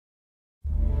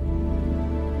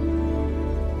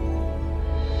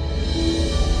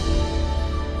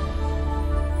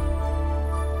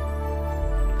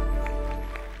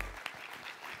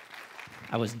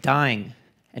I was dying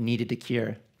and needed a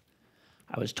cure.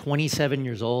 I was 27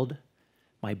 years old,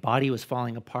 my body was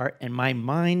falling apart, and my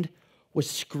mind was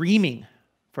screaming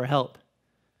for help.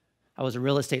 I was a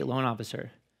real estate loan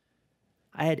officer.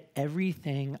 I had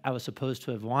everything I was supposed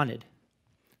to have wanted,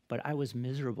 but I was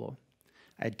miserable.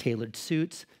 I had tailored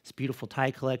suits, this beautiful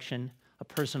tie collection, a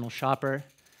personal shopper.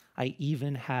 I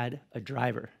even had a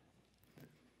driver.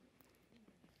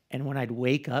 And when I'd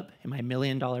wake up in my $1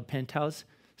 million penthouse,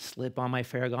 slip on my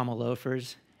Ferragamo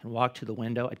loafers, and walk to the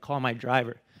window, I'd call my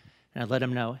driver, and I'd let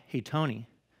him know, hey, Tony,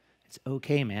 it's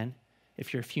okay, man,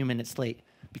 if you're a few minutes late,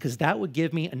 because that would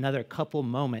give me another couple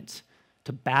moments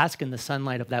to bask in the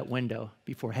sunlight of that window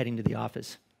before heading to the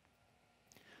office.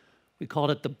 We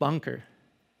called it the bunker.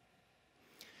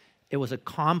 It was a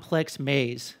complex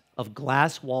maze of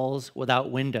glass walls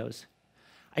without windows.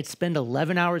 I'd spend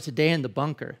 11 hours a day in the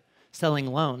bunker selling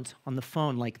loans on the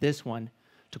phone like this one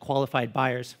to qualified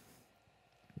buyers.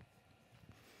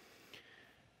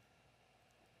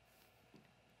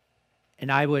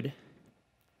 And I would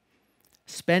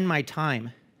spend my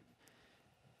time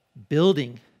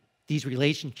building these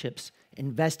relationships,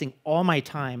 investing all my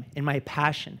time and my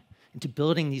passion into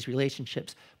building these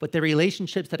relationships, but they're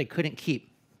relationships that I couldn't keep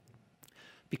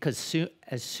because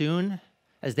as soon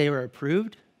as they were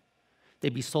approved,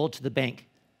 they'd be sold to the bank.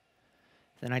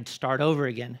 Then I'd start over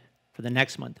again for the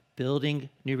next month, building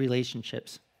new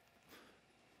relationships.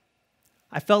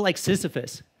 I felt like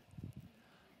Sisyphus.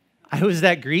 I was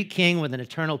that Greek king with an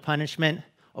eternal punishment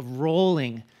of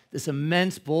rolling this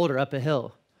immense boulder up a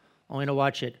hill, only to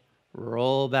watch it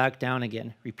roll back down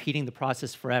again, repeating the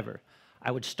process forever.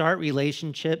 I would start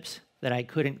relationships that I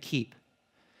couldn't keep.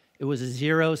 It was a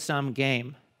zero-sum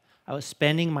game. I was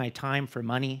spending my time for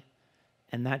money,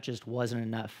 and that just wasn't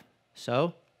enough.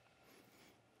 So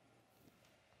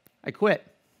I quit.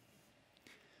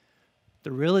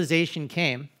 The realization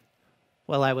came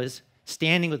while I was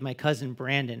standing with my cousin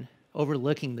Brandon,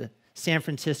 overlooking the San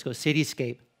Francisco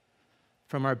cityscape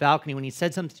from our balcony, when he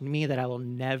said something to me that I will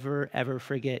never, ever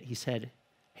forget. He said,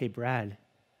 hey, Brad,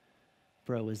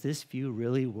 bro, is this view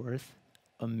really worth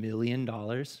 $1 million?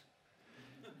 And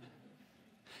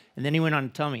then he went on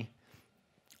to tell me,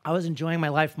 I was enjoying my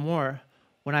life more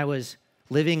when I was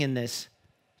living in this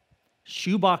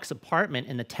shoebox apartment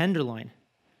in the Tenderloin.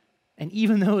 And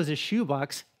even though it was a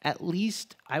shoebox, at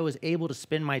least I was able to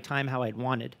spend my time how I'd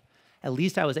wanted. At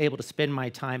least I was able to spend my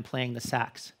time playing the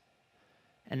sax.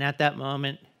 And at that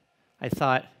moment, I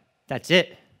thought, that's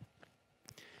it.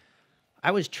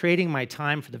 I was trading my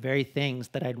time for the very things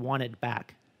that I'd wanted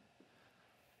back.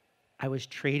 I was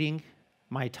trading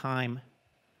my time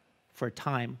for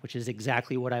time, which is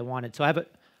exactly what I wanted. So I have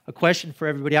a question for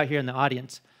everybody out here in the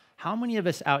audience. How many of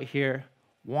us out here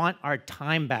want our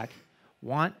time back,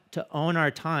 want to own our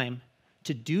time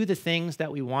to do the things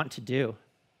that we want to do?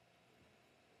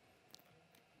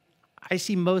 I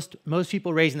see most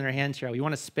people raising their hands here. We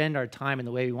want to spend our time in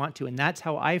the way we want to, and that's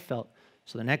how I felt.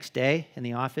 So the next day in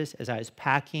the office, as I was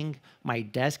packing my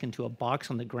desk into a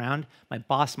box on the ground, my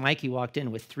boss, Mikey, walked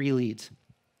in with 3 leads.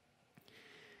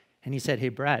 And he said, hey,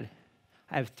 Brad,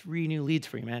 I have 3 new leads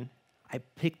for you, man. I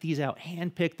picked these out,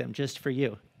 handpicked them just for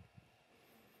you.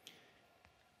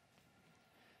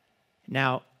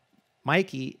 Now,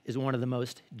 Mikey is one of the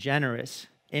most generous,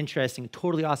 interesting,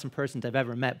 totally awesome persons I've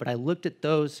ever met, but I looked at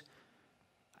those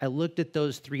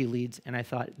 3 leads and I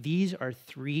thought, these are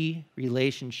 3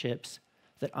 relationships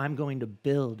that I'm going to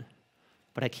build,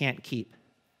 but I can't keep.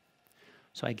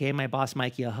 So I gave my boss,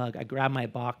 Mikey, a hug. I grabbed my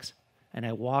box and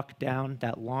I walked down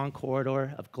that long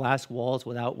corridor of glass walls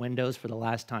without windows for the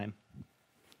last time.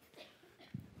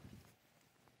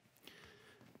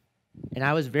 And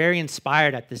I was very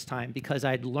inspired at this time because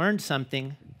I'd learned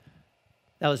something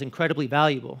that was incredibly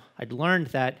valuable. I'd learned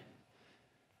that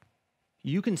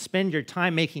you can spend your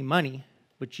time making money,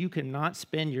 but you cannot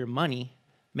spend your money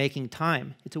making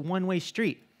time. It's a one-way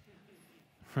street,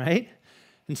 right?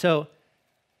 And so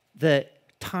the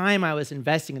time I was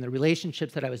investing in, the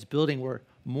relationships that I was building were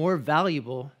more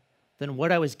valuable than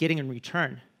what I was getting in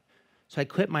return. So I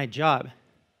quit my job.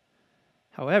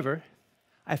 However,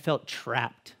 I felt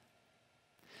trapped.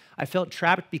 I felt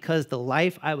trapped because the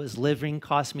life I was living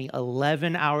cost me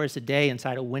 11 hours a day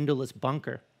inside a windowless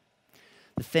bunker.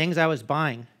 The things I was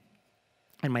buying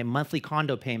and my monthly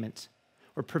condo payments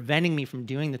were preventing me from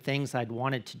doing the things I'd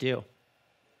wanted to do.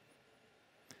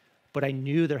 But I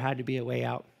knew there had to be a way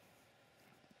out.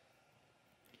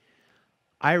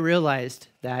 I realized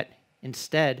that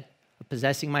instead of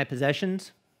possessing my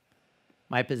possessions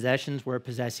were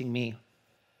possessing me.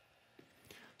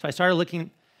 So I started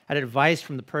looking at advice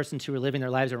from the persons who were living their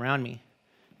lives around me.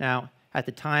 Now, at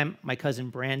the time, my cousin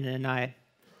Brandon and I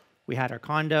We had our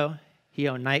condo. He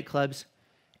owned nightclubs.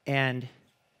 And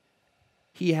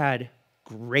he had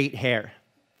great hair,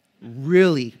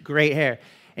 really great hair.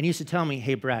 And he used to tell me,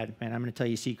 hey, Brad, man, I'm going to tell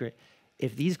you a secret.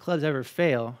 If these clubs ever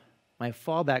fail, my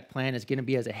fallback plan is going to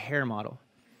be as a hair model.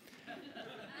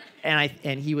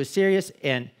 And he was serious,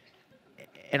 and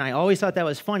I always thought that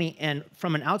was funny. And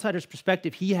from an outsider's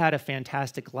perspective, he had a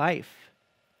fantastic life.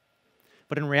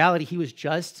 But in reality, he was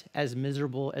just as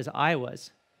miserable as I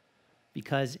was,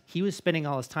 because he was spending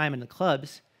all his time in the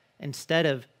clubs instead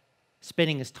of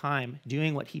spending his time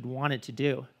doing what he'd wanted to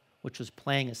do, which was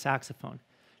playing a saxophone.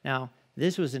 Now,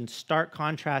 this was in stark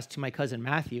contrast to my cousin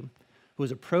Matthew, who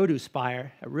was a produce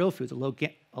buyer at Real Foods,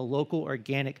 a local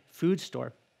organic food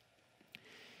store.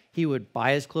 He would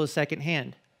buy his clothes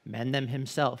secondhand, mend them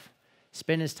himself,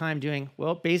 spend his time doing,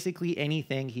 well, basically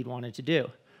anything he'd wanted to do,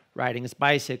 riding his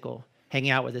bicycle,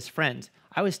 hanging out with his friends.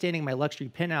 I was standing in my luxury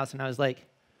penthouse, and I was like,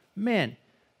 man,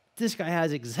 this guy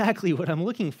has exactly what I'm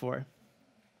looking for.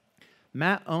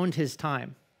 Matt owned his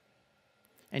time,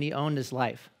 and he owned his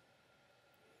life.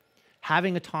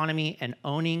 Having autonomy and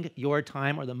owning your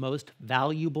time are the most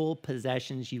valuable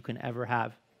possessions you can ever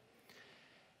have.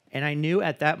 And I knew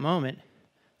at that moment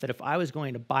that if I was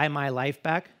going to buy my life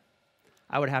back,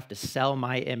 I would have to sell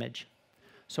my image.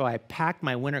 So I packed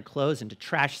my winter clothes into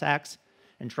trash sacks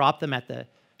and dropped them at the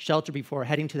shelter before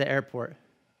heading to the airport.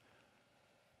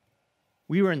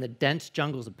 We were in the dense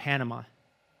jungles of Panama,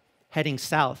 heading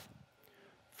south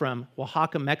from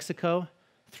Oaxaca, Mexico,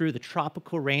 through the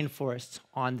tropical rainforests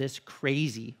on this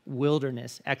crazy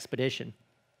wilderness expedition.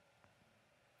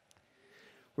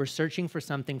 We're searching for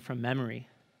something from memory,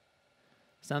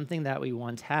 something that we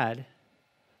once had,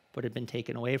 but had been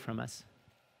taken away from us.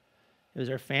 It was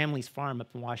our family's farm up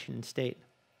in Washington State.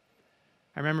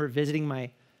 I remember visiting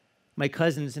my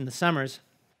cousins in the summers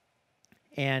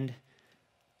and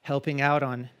helping out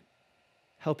in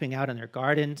their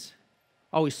gardens,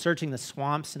 always searching the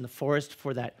swamps and the forest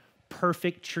for that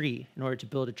perfect tree in order to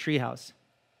build a tree house.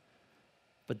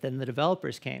 But then the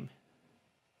developers came.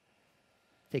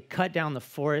 They cut down the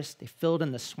forest, they filled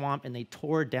in the swamp, and they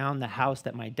tore down the house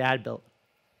that my dad built.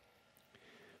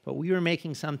 But we were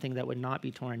making something that would not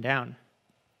be torn down.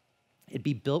 It'd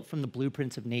be built from the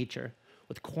blueprints of nature,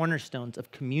 with cornerstones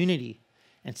of community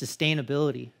and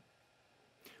sustainability.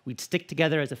 We'd stick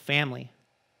together as a family.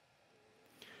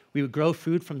 We would grow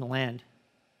food from the land.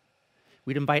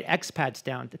 We'd invite expats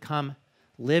down to come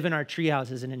live in our tree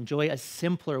houses and enjoy a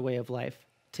simpler way of life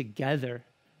together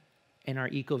in our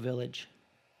eco-village.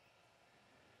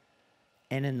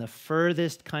 And in the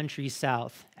furthest country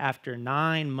south, after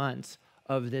 9 months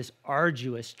of this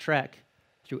arduous trek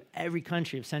through every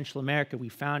country of Central America, we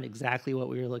found exactly what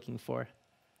we were looking for.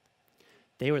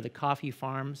 They were the coffee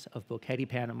farms of Boquete,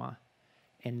 Panama,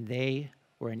 and they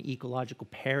were an ecological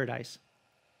paradise.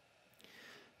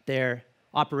 Their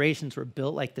operations were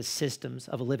built like the systems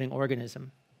of a living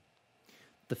organism.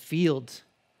 The fields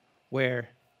where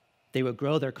they would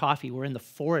grow their coffee were in the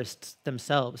forests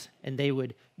themselves, and they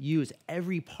would use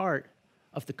every part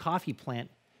of the coffee plant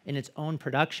in its own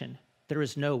production. There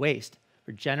was no waste.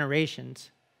 For generations,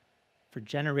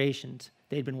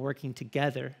 they'd been working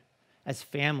together as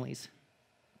families,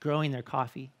 growing their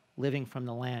coffee, living from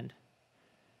the land.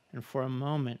 And for a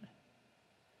moment,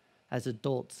 as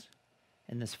adults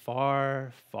in this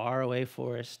far, far away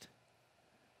forest,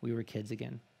 we were kids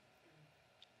again.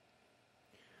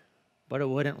 But it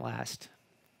wouldn't last,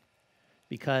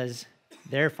 because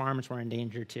their farms were in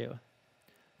danger too.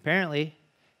 Apparently,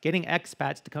 getting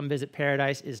expats to come visit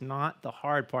paradise is not the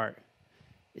hard part.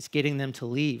 It's getting them to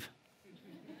leave.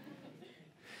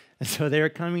 And so they were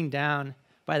coming down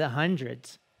by the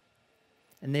hundreds,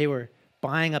 and they were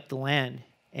buying up the land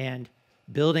and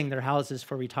building their houses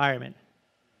for retirement.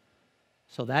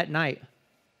 So that night,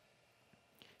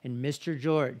 in Mr.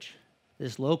 George,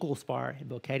 this local bar in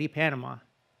Boquete, Panama,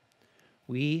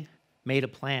 we made a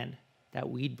plan that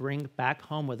we'd bring back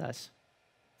home with us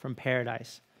from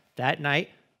paradise. That night,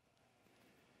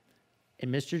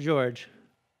 in Mr. George,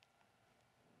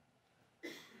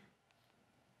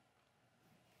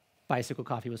 Bicycle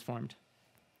Coffee was formed.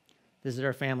 This is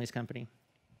our family's company.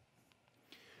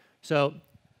 So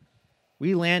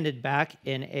we landed back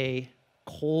in a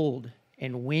cold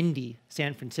and windy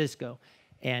San Francisco.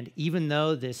 And even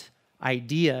though this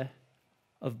idea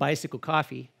of Bicycle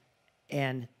Coffee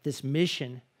and this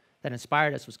mission that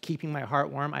inspired us was keeping my heart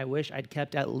warm, I wish I'd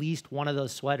kept at least one of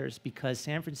those sweaters, because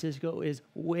San Francisco is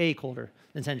way colder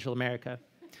than Central America.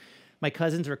 My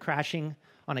cousins were crashing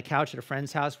on a couch at a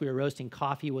friend's house. We were roasting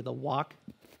coffee with a wok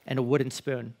and a wooden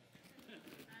spoon.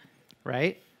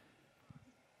 Right?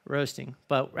 Roasting.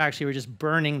 But actually, we're just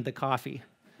burning the coffee.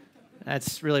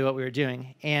 That's really what we were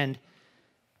doing. And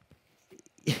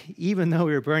even though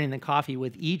we were burning the coffee,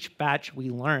 with each batch we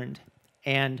learned.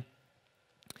 And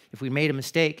if we made a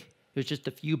mistake, it was just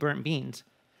a few burnt beans.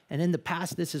 And in the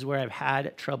past, this is where I've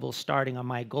had trouble starting on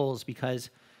my goals, because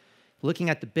looking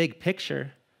at the big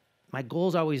picture, my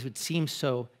goals always would seem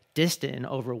so distant and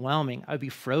overwhelming. I would be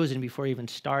frozen before even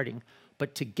starting.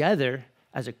 But together,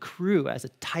 as a crew, as a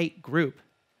tight group,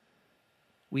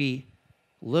 we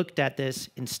looked at this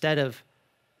instead of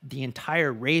the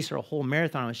entire race or a whole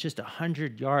marathon. It was just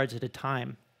 100 yards at a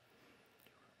time.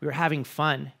 We were having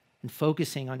fun and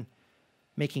focusing on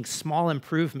making small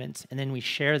improvements, and then we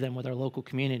share them with our local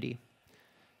community.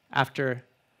 After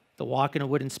the walk in a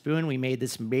wooden spoon, we made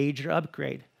this major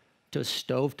upgrade to a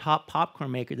stovetop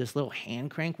popcorn maker, this little hand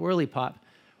crank whirly pop.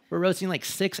 We're roasting like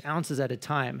 6 ounces at a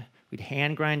time. We'd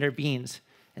hand grind our beans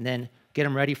and then get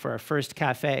them ready for our first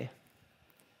cafe.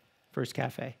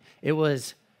 It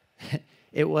was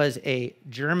a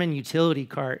German utility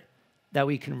cart that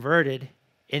we converted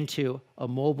into a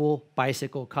mobile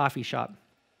bicycle coffee shop.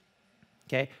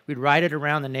 Okay, we'd ride it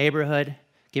around the neighborhood,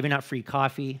 giving out free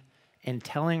coffee and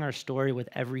telling our story with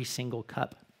every single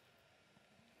cup.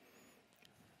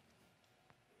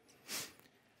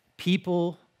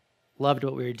 People loved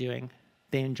what we were doing.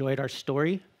 They enjoyed our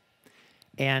story,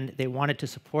 and they wanted to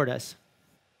support us.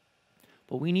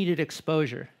 But we needed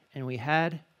exposure, and we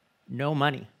had no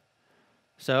money.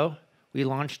 So we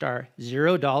launched our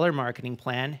 $0 marketing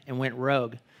plan and went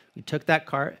rogue. We took that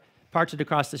cart, parked it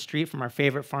across the street from our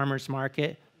favorite farmer's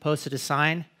market, posted a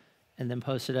sign, and then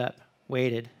posted up,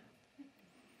 waited.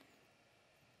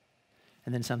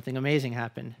 And then something amazing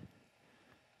happened.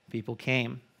 People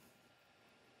came.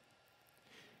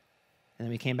 And then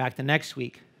we came back the next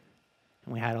week,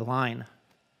 and we had a line.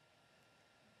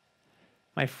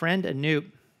 My friend Anoop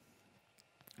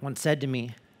once said to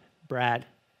me, "Brad,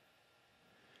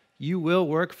 you will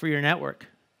work for your network.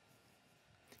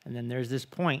 And then there's this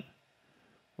point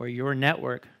where your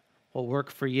network will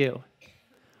work for you."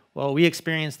 Well, we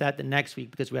experienced that the next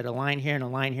week because we had a line here and a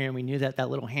line here, and we knew that that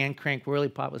little hand crank whirly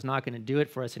pot was not going to do it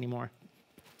for us anymore.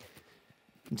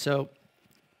 And so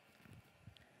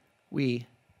we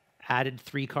added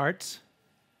 3 carts,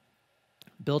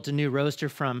 built a new roaster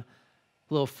from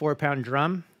a little 4-pound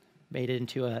drum, made it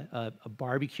into a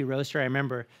barbecue roaster. I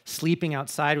remember sleeping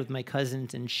outside with my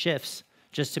cousins in shifts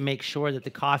just to make sure that the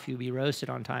coffee would be roasted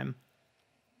on time.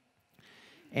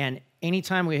 And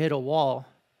anytime we hit a wall,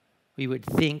 we would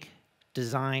think,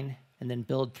 design, and then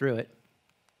build through it.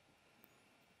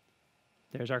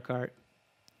 There's our cart.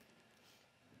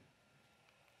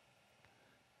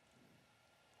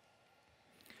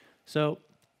 So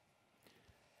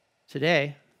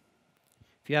today,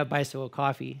 if you have bicycle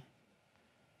coffee,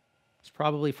 it's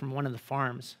probably from one of the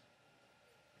farms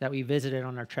that we visited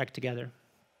on our trek together.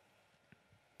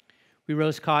 We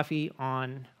roast coffee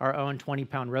on our own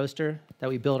 20-pound roaster that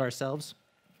we build ourselves,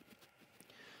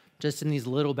 just in these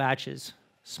little batches,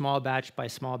 small batch by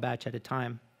small batch at a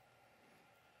time.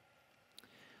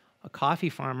 A coffee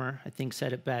farmer, I think,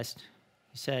 said it best.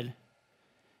 He said,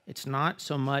 "It's not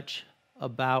so much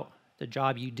about the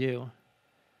job you do,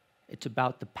 it's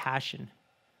about the passion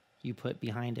you put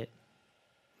behind it."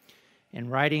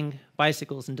 And riding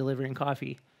bicycles and delivering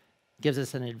coffee gives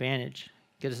us an advantage.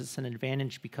 Gives us an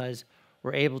advantage because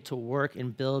we're able to work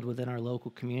and build within our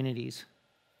local communities.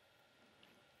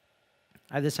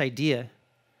 I have this idea,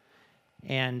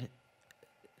 and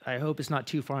I hope it's not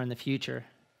too far in the future,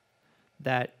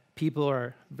 that people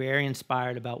are very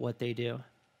inspired about what they do,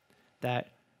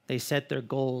 that they set their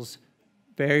goals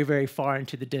very, very far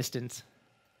into the distance.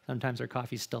 Sometimes our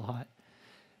coffee's still hot.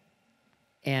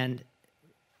 And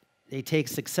they take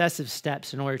successive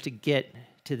steps in order to get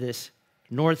to this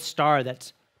North Star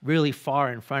that's really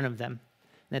far in front of them,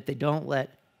 and that they don't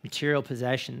let material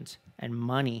possessions and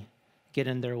money get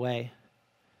in their way,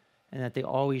 and that they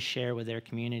always share with their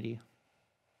community.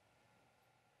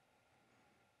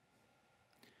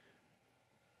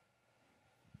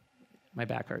 My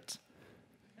back hurts.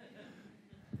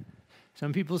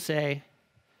 Some people say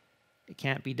it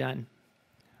can't be done.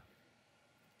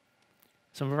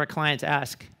 Some of our clients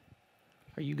ask,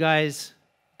 "Are you guys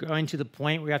going to the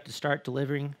point where you have to start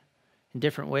delivering in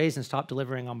different ways and stop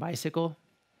delivering on bicycle?"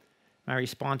 My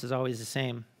response is always the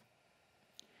same.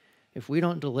 If we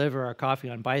don't deliver our coffee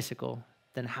on bicycle,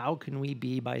 then how can we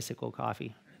be bicycle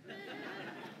coffee?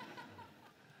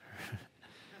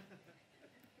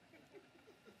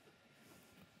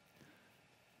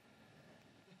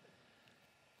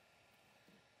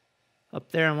 Up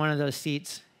there on one of those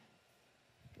seats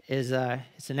is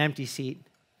it's an empty seat.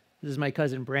 This is my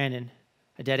cousin Brandon.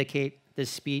 I dedicate this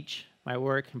speech my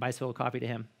work and buy Civil Coffee to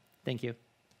him. Thank you.